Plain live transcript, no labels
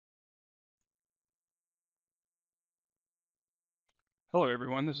Hello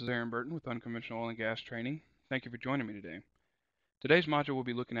everyone, this is Aaron Burton with Unconventional Oil and Gas Training. Thank you for joining me today. Today's module will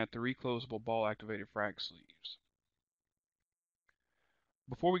be looking at the reclosable ball activated frac sleeves.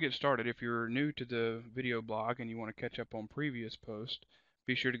 Before we get started, if you're new to the video blog and you want to catch up on previous posts,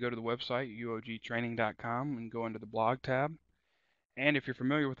 be sure to go to the website uogtraining.com and go into the blog tab. And if you're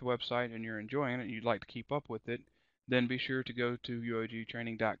familiar with the website and you're enjoying it and you'd like to keep up with it, then be sure to go to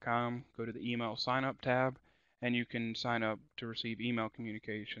uogtraining.com, go to the email sign up tab, and you can sign up to receive email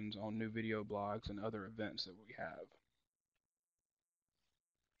communications on new video blogs and other events that we have.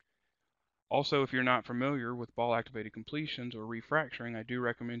 Also, if you're not familiar with ball activated completions or refracturing, I do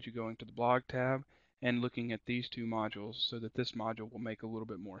recommend you going to the blog tab and looking at these two modules so that this module will make a little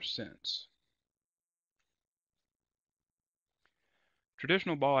bit more sense.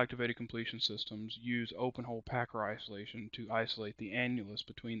 Traditional ball activated completion systems use open hole packer isolation to isolate the annulus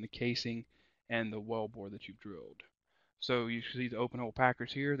between the casing and the wellbore that you've drilled. So you see the open hole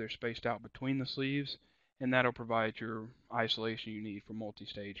packers here, they're spaced out between the sleeves, and that'll provide your isolation you need for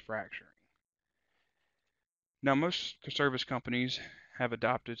multi-stage fracturing. Now, most service companies have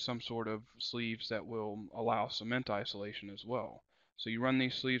adopted some sort of sleeves that will allow cement isolation as well. So you run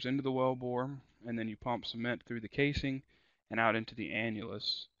these sleeves into the wellbore, and then you pump cement through the casing and out into the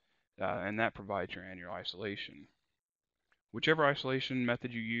annulus, and that provides your annular isolation. Whichever isolation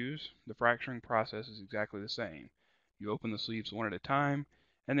method you use, the fracturing process is exactly the same. You open the sleeves one at a time,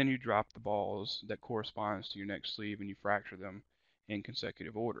 and then you drop the balls that corresponds to your next sleeve and you fracture them in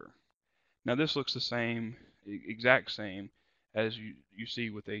consecutive order. Now this looks the same, exact same, as you see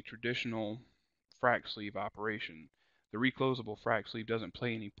with a traditional frac sleeve operation. The reclosable frac sleeve doesn't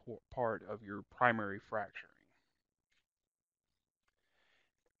play any part of your primary fracturing.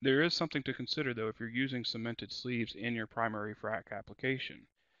 There is something to consider though if you're using cemented sleeves in your primary frac application.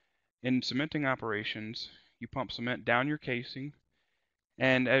 In cementing operations, you pump cement down your casing,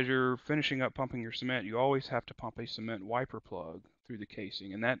 and as you're finishing up pumping your cement, you always have to pump a cement wiper plug through the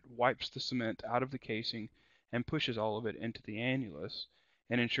casing, and that wipes the cement out of the casing and pushes all of it into the annulus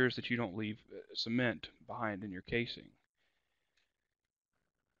and ensures that you don't leave cement behind in your casing.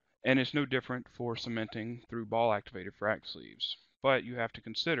 And it's no different for cementing through ball activated frac sleeves. But you have to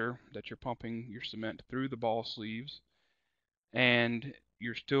consider that you're pumping your cement through the ball sleeves, and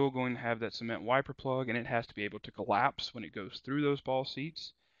you're still going to have that cement wiper plug, and it has to be able to collapse when it goes through those ball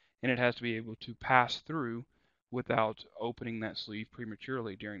seats, and it has to be able to pass through without opening that sleeve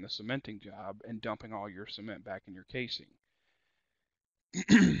prematurely during the cementing job and dumping all your cement back in your casing.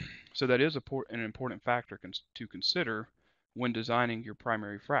 So that is an important factor to consider when designing your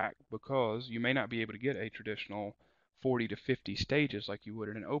primary frac, because you may not be able to get a traditional 40 to 50 stages like you would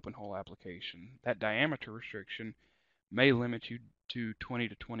in an open hole application. That diameter restriction may limit you to 20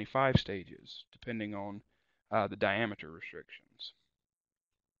 to 25 stages, depending on the diameter restrictions.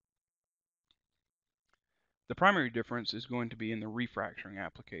 The primary difference is going to be in the refracturing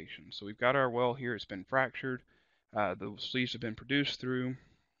application. So we've got our well here, it's been fractured, the sleeves have been produced through,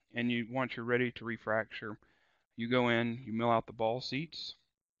 and once you're ready to refracture, you go in, you mill out the ball seats,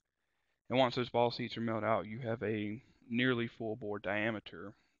 and once those ball seats are milled out, you have a nearly full bore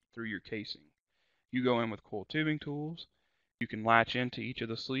diameter through your casing. You go in with coil tubing tools, you can latch into each of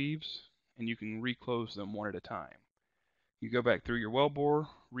the sleeves, and you can reclose them one at a time. You go back through your wellbore,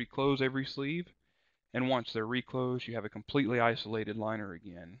 reclose every sleeve, and once they're reclosed, you have a completely isolated liner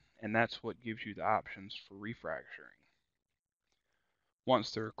again, and that's what gives you the options for refracturing.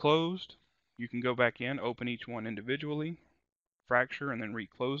 Once they're closed, you can go back in, open each one individually, fracture, and then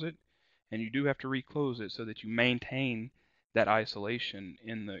reclose it. And you do have to reclose it so that you maintain that isolation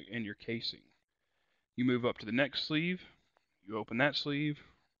in your casing. You move up to the next sleeve, you open that sleeve,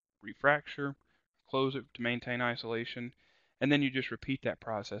 refracture, close it to maintain isolation, and then you just repeat that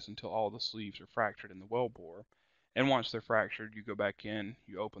process until all the sleeves are fractured in the wellbore. And once they're fractured, you go back in,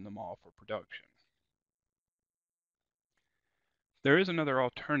 you open them all for production. There is another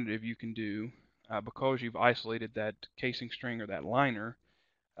alternative you can do because you've isolated that casing string or that liner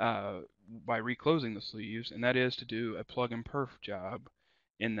by reclosing the sleeves, and that is to do a plug and perf job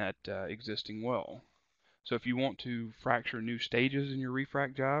in that existing well. So if you want to fracture new stages in your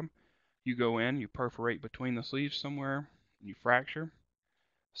refrac job, you go in, you perforate between the sleeves somewhere, and you fracture,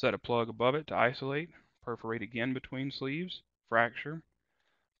 set a plug above it to isolate, perforate again between sleeves, fracture,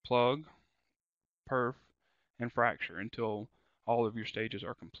 plug, perf, and fracture until all of your stages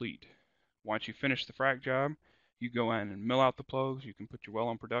are complete. Once you finish the frac job, you go in and mill out the plugs, you can put your well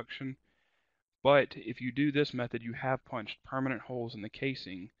on production. But if you do this method, you have punched permanent holes in the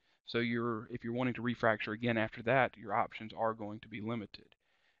casing, so if you're wanting to refracture again after that, your options are going to be limited.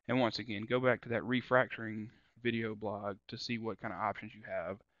 And once again, go back to that refracturing video blog to see what kind of options you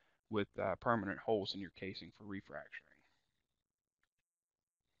have with permanent holes in your casing for refracturing.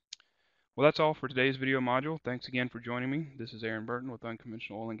 Well, that's all for today's video module. Thanks again for joining me. This is Aaron Burton with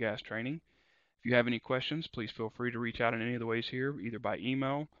Unconventional Oil and Gas Training. If you have any questions, please feel free to reach out in any of the ways here, either by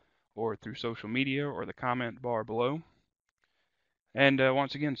email or through social media or the comment bar below. And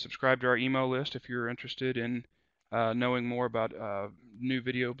once again, subscribe to our email list if you're interested in knowing more about new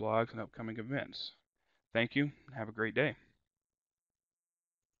video blogs and upcoming events. Thank you. Have a great day.